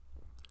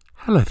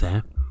Hello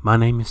there, my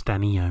name is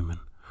Danny Yeoman,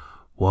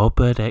 wild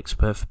bird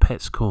expert for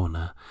Pets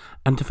Corner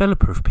and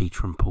developer of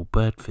Peter and Paul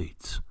Bird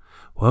Foods.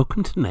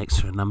 Welcome to next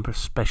to a number of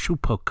special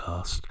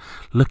podcasts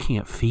looking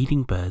at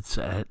feeding birds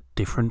at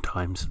different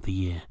times of the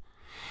year.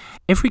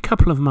 Every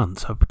couple of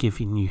months I'll be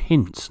giving you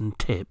hints and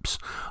tips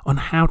on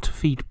how to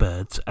feed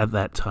birds at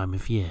that time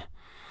of year.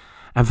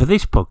 And for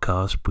this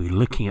podcast we're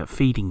looking at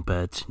feeding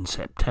birds in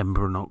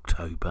September and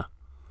October.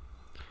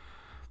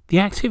 The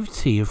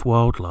activity of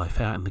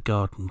wildlife out in the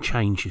garden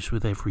changes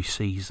with every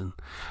season,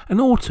 and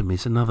autumn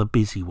is another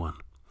busy one.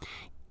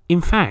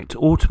 In fact,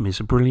 autumn is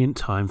a brilliant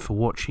time for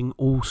watching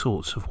all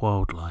sorts of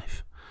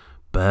wildlife.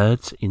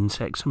 Birds,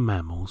 insects and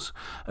mammals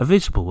are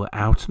visible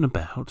out and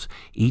about,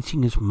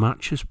 eating as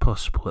much as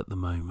possible at the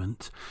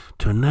moment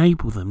to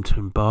enable them to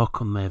embark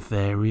on their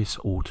various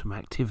autumn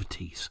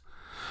activities,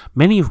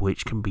 many of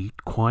which can be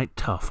quite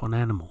tough on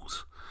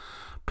animals,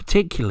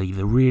 particularly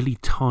the really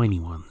tiny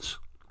ones.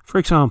 For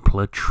example,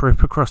 a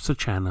trip across the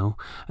Channel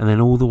and then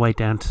all the way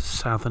down to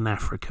southern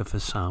Africa for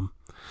some,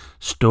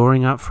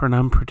 storing up for an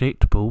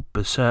unpredictable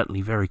but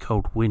certainly very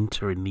cold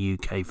winter in the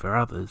UK for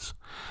others,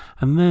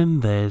 and then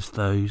there's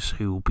those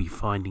who will be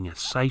finding a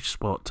safe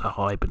spot to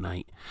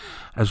hibernate,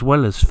 as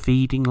well as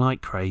feeding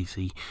like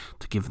crazy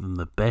to give them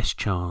the best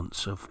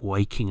chance of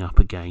waking up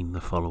again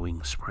the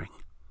following spring.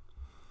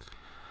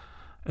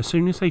 As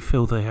soon as they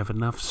feel they have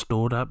enough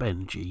stored up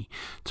energy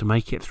to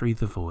make it through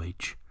the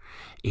voyage,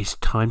 it's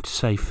time to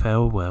say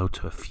farewell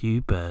to a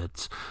few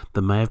birds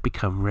that may have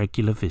become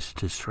regular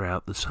visitors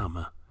throughout the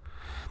summer.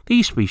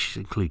 These species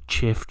include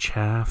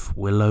chiffchaff,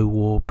 willow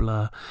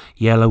warbler,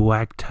 yellow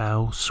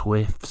wagtail,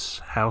 swifts,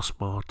 house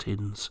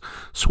martins,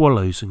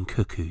 swallows and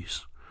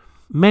cuckoos,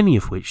 many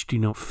of which do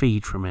not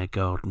feed from our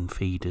garden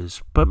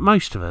feeders, but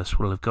most of us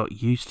will have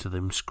got used to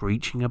them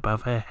screeching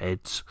above our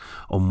heads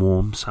on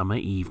warm summer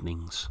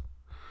evenings.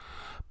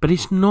 But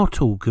it's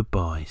not all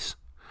goodbyes.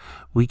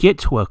 We get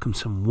to welcome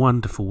some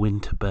wonderful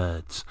winter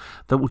birds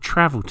that will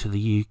travel to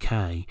the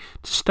UK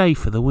to stay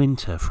for the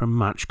winter from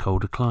much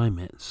colder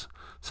climates,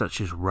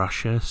 such as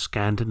Russia,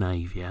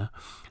 Scandinavia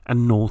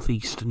and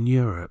northeastern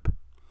Europe.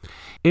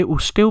 It will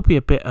still be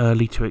a bit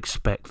early to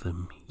expect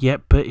them,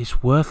 but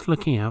it's worth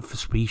looking out for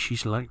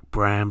species like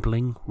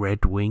brambling,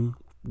 redwing,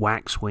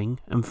 waxwing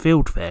and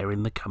fieldfare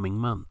in the coming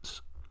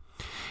months.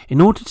 In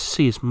order to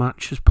see as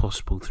much as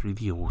possible through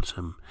the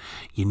autumn,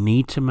 you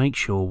need to make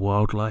sure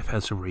wildlife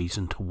has a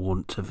reason to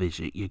want to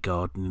visit your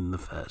garden in the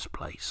first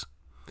place.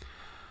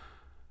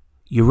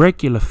 Your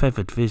regular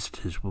feathered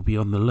visitors will be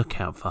on the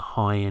lookout for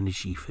high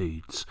energy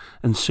foods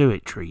and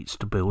suet treats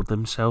to build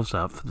themselves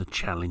up for the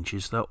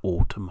challenges that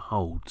autumn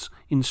holds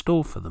in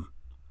store for them.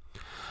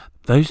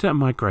 Those that are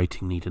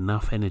migrating need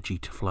enough energy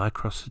to fly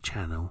across the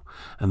Channel,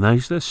 and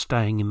those that are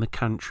staying in the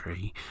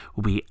country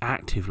will be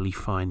actively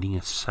finding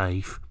a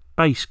safe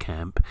base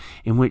camp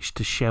in which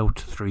to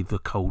shelter through the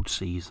cold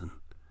season.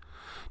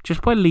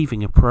 Just by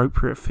leaving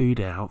appropriate food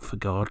out for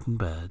garden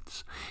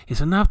birds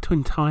is enough to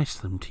entice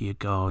them to your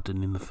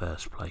garden in the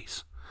first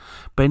place.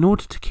 But in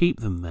order to keep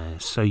them there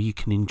so you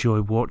can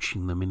enjoy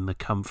watching them in the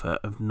comfort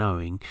of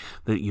knowing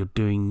that you're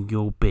doing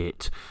your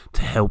bit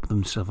to help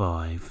them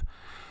survive,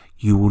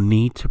 you will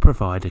need to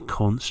provide a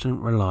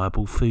constant,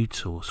 reliable food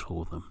source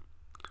for them.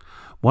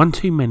 One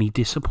too many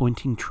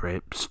disappointing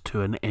trips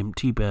to an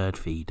empty bird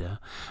feeder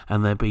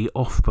and they'll be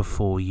off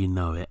before you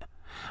know it,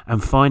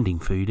 and finding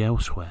food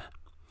elsewhere.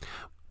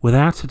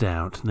 Without a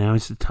doubt, now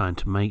is the time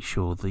to make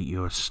sure that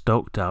you are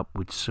stocked up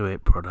with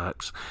suet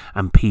products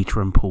and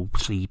Peter and Paul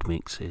seed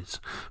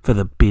mixes for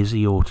the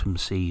busy autumn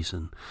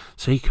season,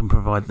 so you can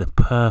provide the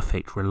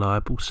perfect,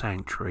 reliable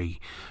sanctuary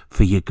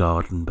for your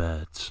garden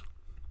birds.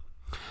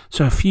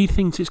 So a few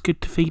things it's good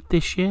to feed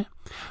this year?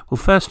 Well,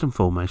 first and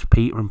foremost,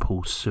 Peter and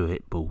Paul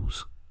suet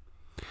balls.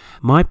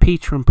 My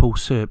Peter and Paul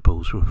suet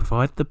balls will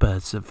provide the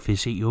birds that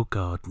visit your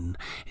garden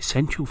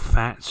essential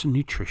fats and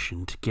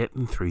nutrition to get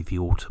them through the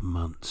autumn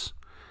months.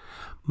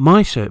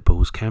 My suet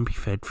balls can be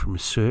fed from a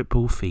suet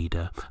ball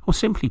feeder or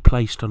simply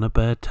placed on a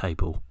bird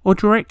table or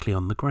directly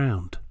on the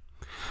ground.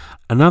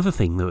 Another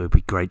thing that would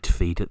be great to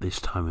feed at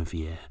this time of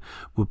year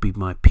would be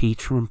my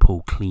Peter and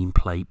Paul Clean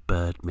Plate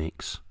bird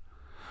mix.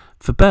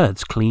 For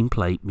birds, clean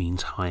plate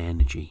means high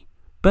energy.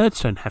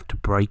 Birds don't have to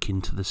break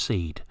into the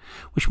seed,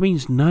 which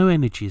means no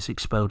energy is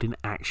expelled in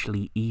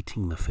actually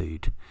eating the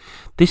food.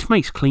 This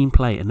makes Clean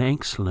Plate an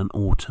excellent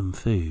autumn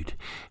food.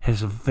 It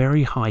has a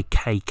very high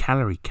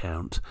calorie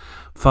count,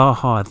 far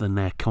higher than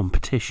their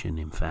competition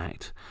in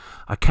fact.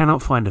 I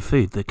cannot find a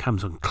food that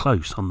comes on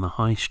close on the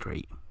high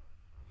street.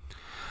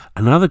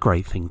 Another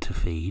great thing to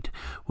feed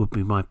would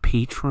be my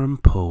Peter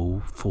and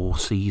Paul Four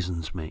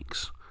Seasons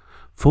mix.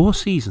 Four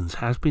Seasons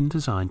has been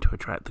designed to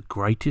attract the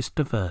greatest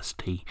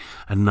diversity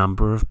and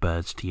number of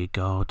birds to your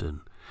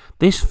garden.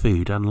 This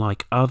food,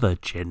 unlike other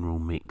general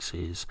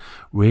mixes,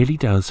 really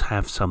does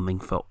have something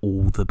for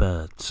all the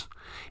birds.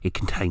 It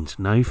contains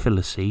no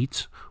filler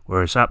seeds,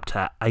 whereas up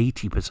to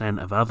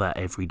 80% of other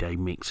everyday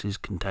mixes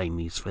contain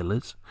these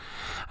fillers.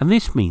 And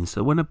this means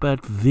that when a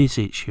bird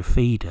visits your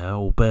feeder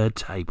or bird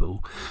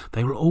table,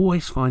 they will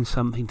always find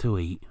something to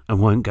eat and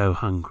won't go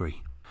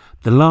hungry.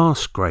 The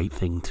last great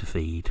thing to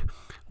feed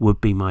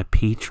would be my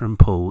Peter and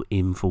Paul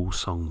in full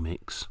song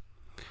mix.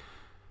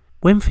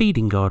 When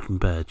feeding garden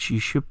birds, you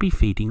should be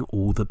feeding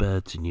all the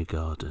birds in your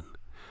garden.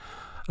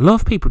 A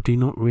lot of people do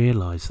not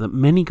realise that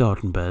many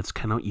garden birds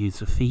cannot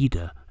use a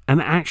feeder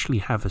and actually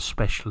have a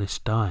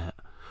specialist diet.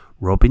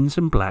 Robins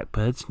and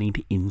blackbirds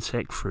need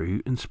insect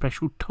fruit and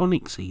special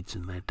tonic seeds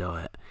in their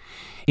diet.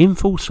 In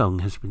Full Song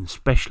has been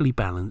specially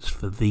balanced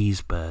for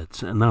these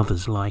birds and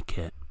others like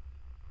it.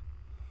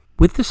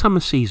 With the summer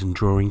season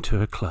drawing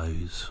to a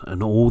close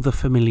and all the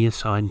familiar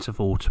signs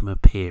of autumn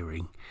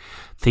appearing,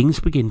 things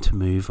begin to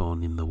move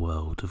on in the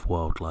world of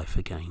wildlife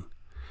again.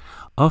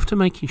 After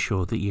making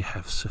sure that you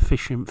have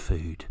sufficient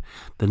food,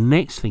 the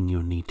next thing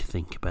you'll need to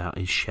think about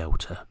is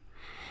shelter.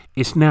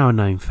 It's now a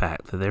known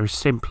fact that there is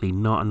simply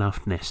not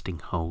enough nesting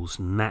holes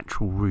and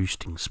natural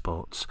roosting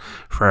spots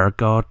for our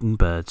garden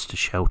birds to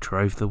shelter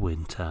over the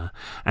winter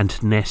and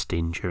to nest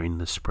in during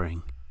the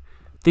spring.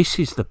 This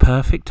is the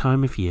perfect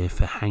time of year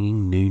for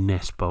hanging new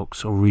nest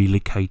box or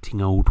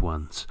relocating old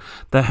ones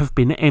that have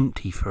been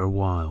empty for a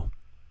while.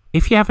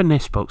 If you have a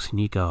nest box in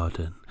your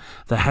garden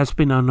that has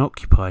been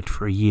unoccupied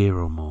for a year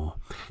or more,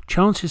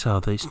 chances are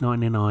that it's not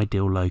in an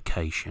ideal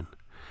location.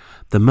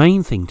 The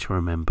main thing to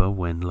remember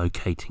when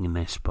locating a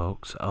nest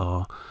box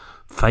are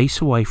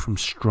face away from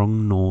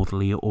strong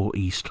northerly or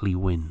easterly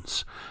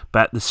winds,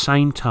 but at the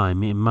same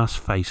time it must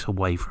face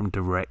away from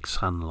direct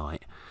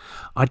sunlight.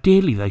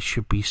 Ideally they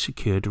should be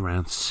secured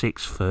around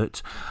 6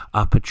 foot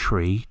up a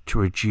tree to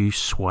reduce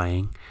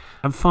swaying,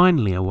 and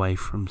finally away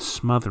from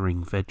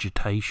smothering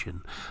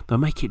vegetation that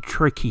make it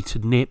tricky to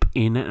nip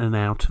in and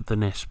out of the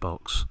nest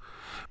box.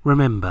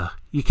 Remember,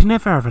 you can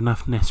never have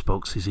enough nest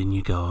boxes in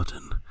your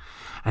garden,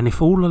 and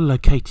if all are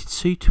located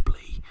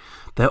suitably,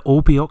 they'll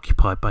all be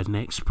occupied by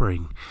next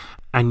spring,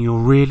 and you'll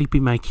really be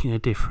making a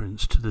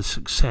difference to the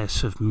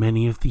success of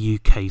many of the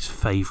UK's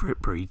favourite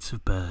breeds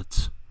of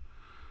birds.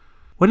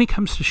 When it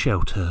comes to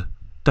shelter,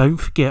 don't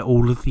forget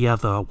all of the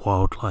other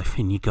wildlife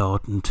in your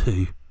garden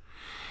too.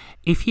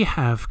 If you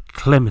have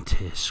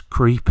clematis,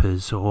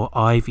 creepers or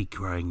ivy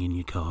growing in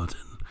your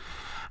garden,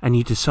 and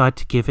you decide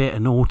to give it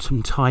an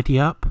autumn tidy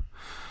up,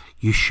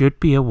 you should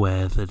be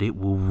aware that it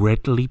will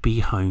readily be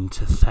home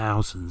to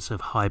thousands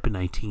of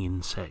hibernating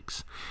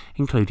insects,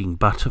 including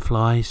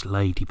butterflies,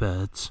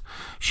 ladybirds,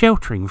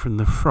 sheltering from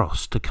the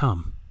frost to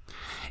come.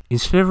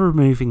 Instead of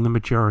removing the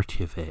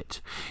majority of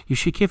it, you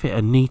should give it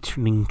a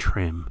neatening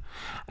trim,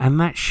 and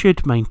that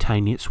should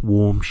maintain its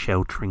warm,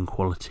 sheltering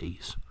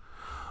qualities.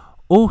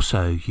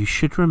 Also, you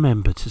should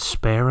remember to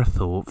spare a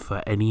thought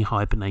for any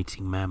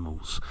hibernating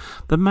mammals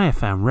that may have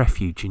found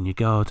refuge in your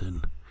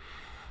garden.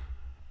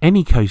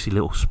 Any cosy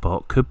little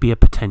spot could be a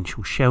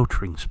potential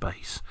sheltering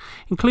space,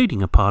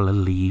 including a pile of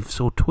leaves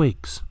or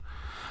twigs.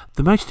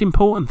 The most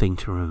important thing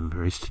to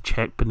remember is to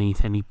check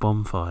beneath any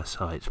bonfire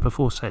sites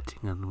before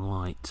setting a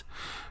light,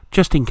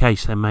 just in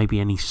case there may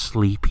be any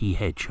sleepy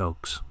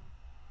hedgehogs.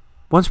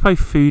 Once both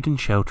food and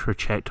shelter are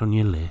checked on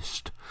your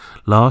list,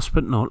 last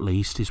but not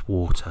least is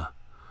water.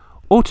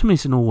 Autumn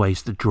isn't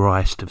always the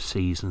driest of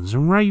seasons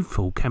and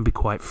rainfall can be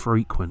quite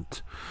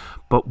frequent,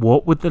 but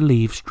what with the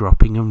leaves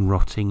dropping and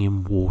rotting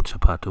in water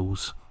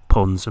puddles,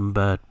 ponds and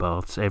bird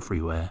baths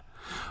everywhere,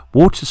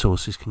 water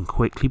sources can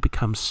quickly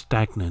become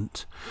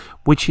stagnant,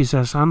 which is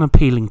as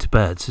unappealing to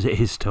birds as it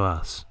is to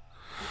us.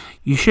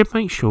 You should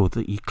make sure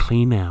that you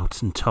clean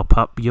out and top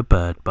up your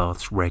bird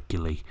baths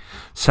regularly,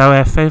 so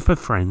our feathered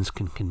friends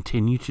can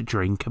continue to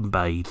drink and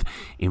bathe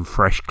in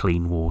fresh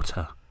clean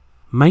water.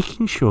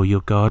 Making sure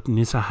your garden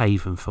is a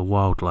haven for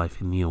wildlife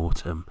in the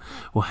autumn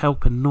will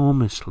help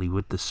enormously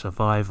with the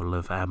survival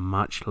of our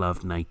much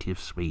loved native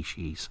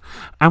species,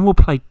 and will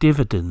pay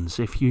dividends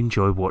if you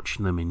enjoy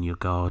watching them in your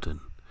garden.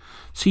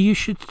 So you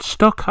should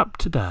stock up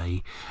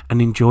today and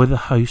enjoy the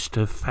host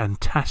of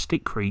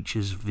fantastic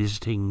creatures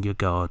visiting your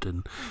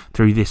garden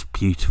through this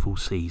beautiful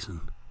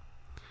season.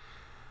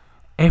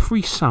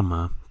 Every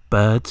summer,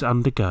 birds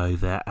undergo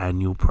their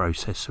annual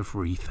process of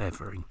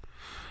refeathering.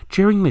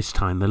 During this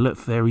time they look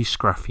very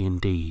scruffy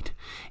indeed,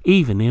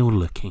 even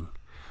ill-looking.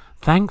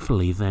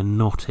 Thankfully they're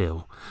not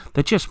ill,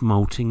 they're just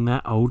molting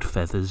their old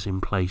feathers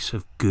in place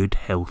of good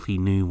healthy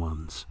new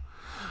ones.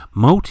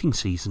 Molting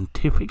season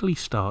typically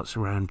starts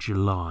around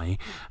July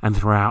and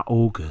throughout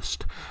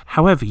August.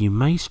 However, you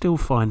may still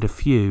find a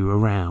few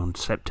around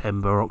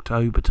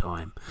September-October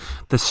time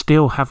that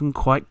still haven't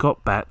quite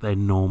got back their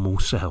normal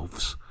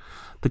selves.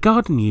 The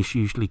garden is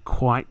usually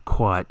quite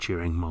quiet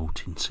during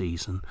molting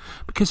season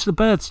because the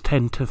birds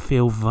tend to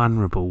feel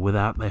vulnerable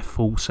without their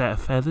full set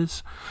of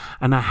feathers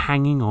and are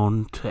hanging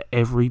on to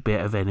every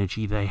bit of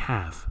energy they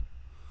have.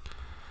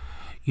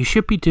 You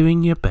should be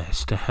doing your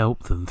best to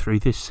help them through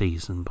this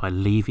season by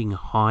leaving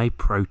high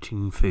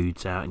protein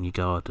foods out in your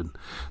garden,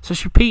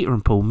 such as Peter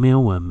and Paul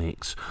mealworm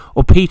mix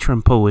or Peter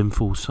and Paul in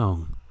full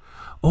song.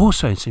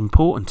 Also, it's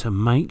important to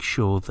make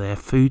sure their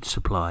food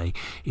supply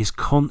is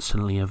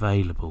constantly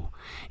available,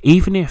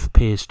 even if it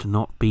appears to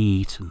not be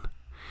eaten.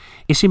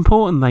 It's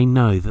important they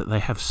know that they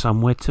have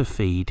somewhere to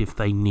feed if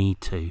they need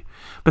to.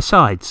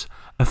 Besides,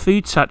 a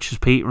food such as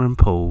Peter and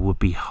Paul would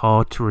be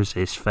hard to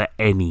resist for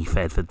any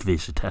feathered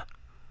visitor.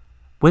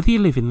 Whether you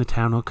live in the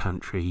town or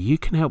country, you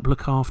can help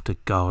look after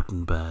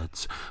garden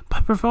birds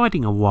by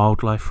providing a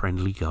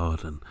wildlife-friendly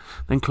garden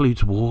that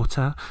includes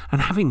water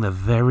and having the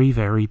very,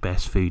 very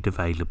best food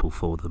available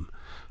for them.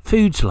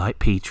 Foods like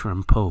Peter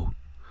and Paul.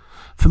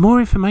 For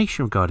more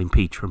information regarding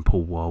Peter and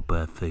Paul Wild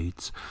Bird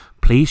Foods,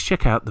 please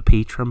check out the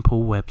Peter and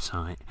Paul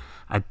website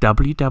at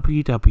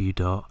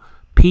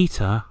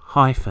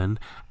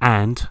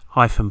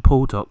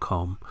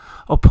www.peter-and-paul.com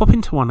or pop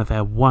into one of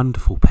our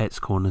wonderful Pets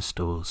Corner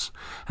stores,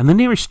 and the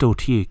nearest store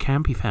to you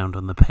can be found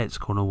on the Pets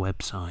Corner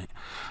website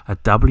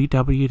at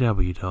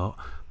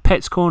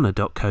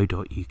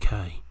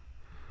www.petscorner.co.uk.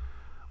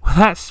 Well,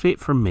 that's it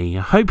from me.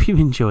 I hope you've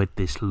enjoyed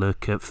this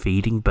look at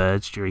feeding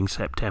birds during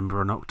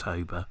September and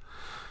October.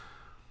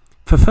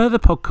 For further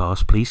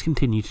podcasts, please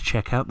continue to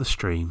check out the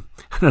stream,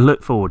 and I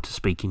look forward to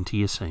speaking to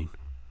you soon.